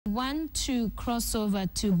Want to cross over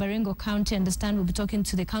to Baringo County. Understand we'll be talking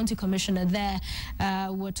to the county commissioner there.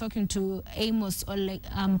 We're talking to Amos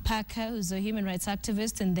Parker, who's a human rights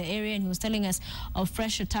activist in the area, and he was telling us of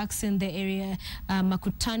fresh attacks in the area,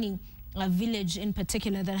 Mukutani. A village in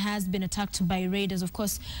particular that has been attacked by raiders. Of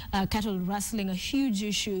course, cattle rustling, a huge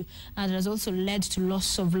issue that has also led to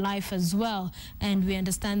loss of life as well. And we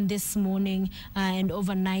understand this morning and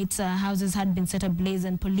overnight houses had been set ablaze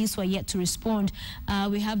and police were yet to respond.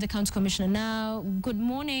 We have the county commissioner now. Good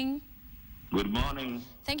morning. Good morning.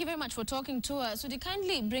 Thank you very much for talking to us. Would you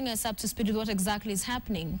kindly bring us up to speed with what exactly is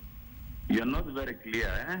happening? You're not very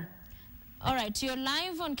clear, eh? All right, you're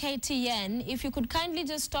live on KTN. If you could kindly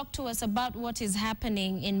just talk to us about what is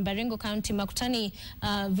happening in Baringo County, Mukutani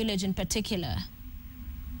village in particular.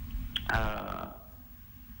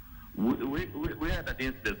 We had an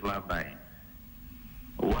incident last night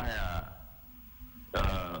where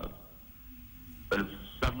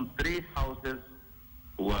some 3 houses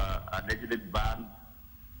were allegedly burned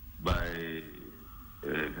by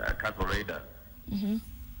cattle raiders. Mm-hmm.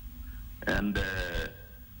 And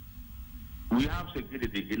we have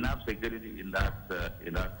security, enough security in that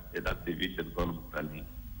division called Mukutani.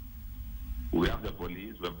 We have the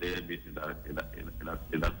police, we have the ABC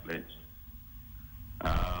in that place.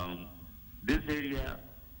 This area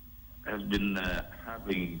has been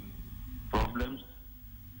having problems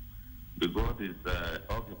because it's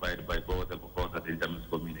occupied by both the Mukutani and Indigenous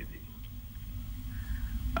community.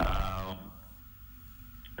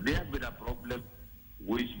 There has been a problem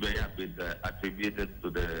which may have been attributed to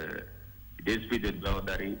the disputed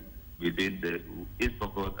boundary within the East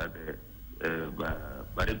Pokot and the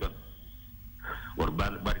Baringo or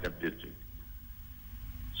Baringo district.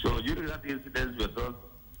 So during that incident, we thought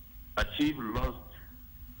a chief lost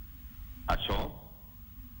a shop,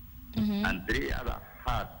 Mm-hmm. and 3 other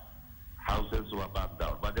houses were burned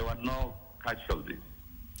down, but there were no casualties.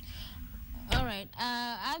 All right.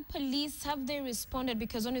 Our police, have they responded?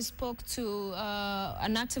 Because when we spoke to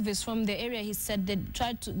an activist from the area, he said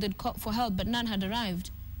they'd call for help, but none had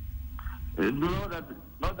arrived. No, that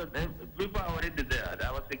people are already there.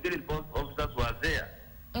 Our security officers were there.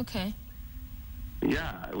 Okay.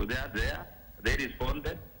 Yeah, they are there. They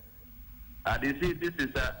responded. And you see,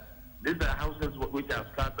 these are houses which are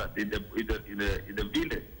scattered in the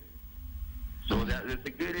village. So the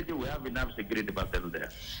security, we have enough security personnel there.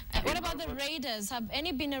 What about the raiders? Have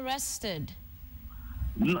any been arrested?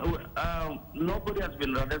 No, nobody has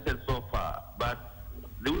been arrested so far, but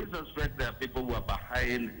we suspect there are people who are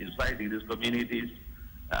behind, inside in these communities,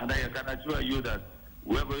 and I can assure you that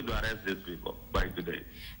we're going to arrest these people by today.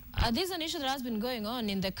 This is an issue that has been going on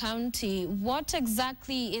in the county. What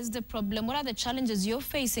exactly is the problem? What are the challenges you're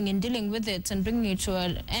facing in dealing with it and bringing it to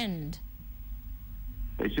an end?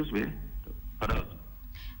 Excuse me?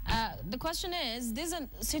 The question is, this is a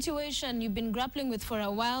situation you've been grappling with for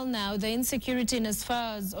a while now, the insecurity in as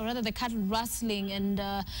far as, or rather the cattle rustling and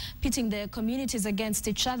pitting the communities against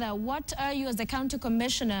each other. What are you as the county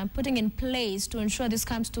commissioner putting in place to ensure this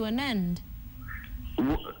comes to an end?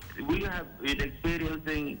 We have been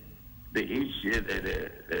experiencing the issue,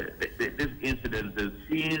 this incident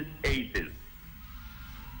since 80s.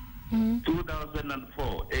 Mm-hmm.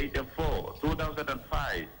 2004, 84,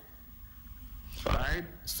 2005. Right?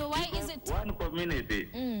 So why is it one community?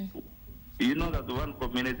 You know that one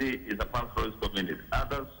community is a pastoralist community,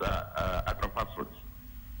 others are agropastoralists.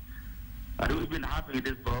 And we've been having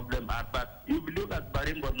this problem. But if you look at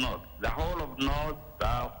Baringo North, the whole of North,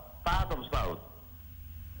 part of South,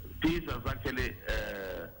 peace has actually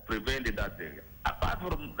prevailed in that area. Apart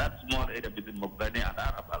from that small area between Mukutani and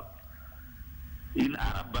Arabal, in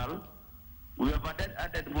Arabal, we have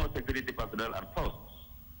added more security personnel and posts.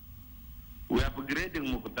 We are upgrading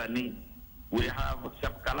Mukutani. We have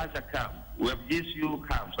Kalasha camp. We have GSU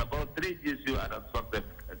camps, about 3 GSU are constructed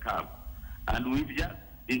camps. And we've just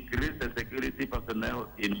increased the security personnel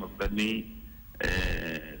in Mukutani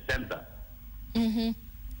center. Mm-hmm.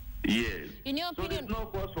 Yes. In your So opinion, there's no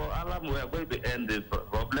cause for alarm. We are going to end this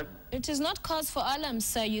problem. it is not cause for alarm,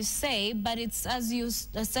 sir, you say, but it's, as you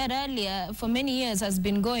said earlier, for many years has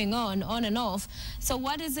been going on and off. So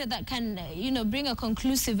what is it that can, bring a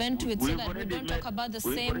conclusive end to it so that we don't talk about the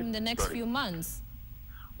same in the next few months?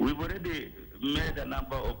 We've already made a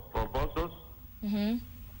number of proposals,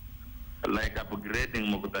 like upgrading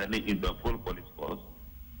Mukutani into a full police force.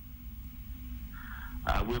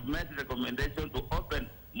 We've made a recommendation to open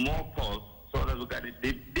more posts so that we can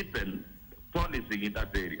deepen policing in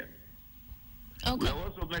that area. Okay. We are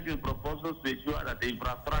also making proposals to ensure that the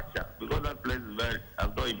infrastructure, because that place has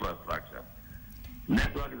no infrastructure,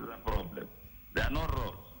 network is a problem. There are no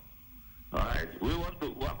roads. All right? right. We want to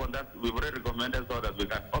work on that. We've already recommended so that we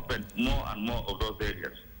can open more and more of those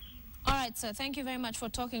areas. All right, sir. Thank you very much for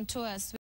talking to us.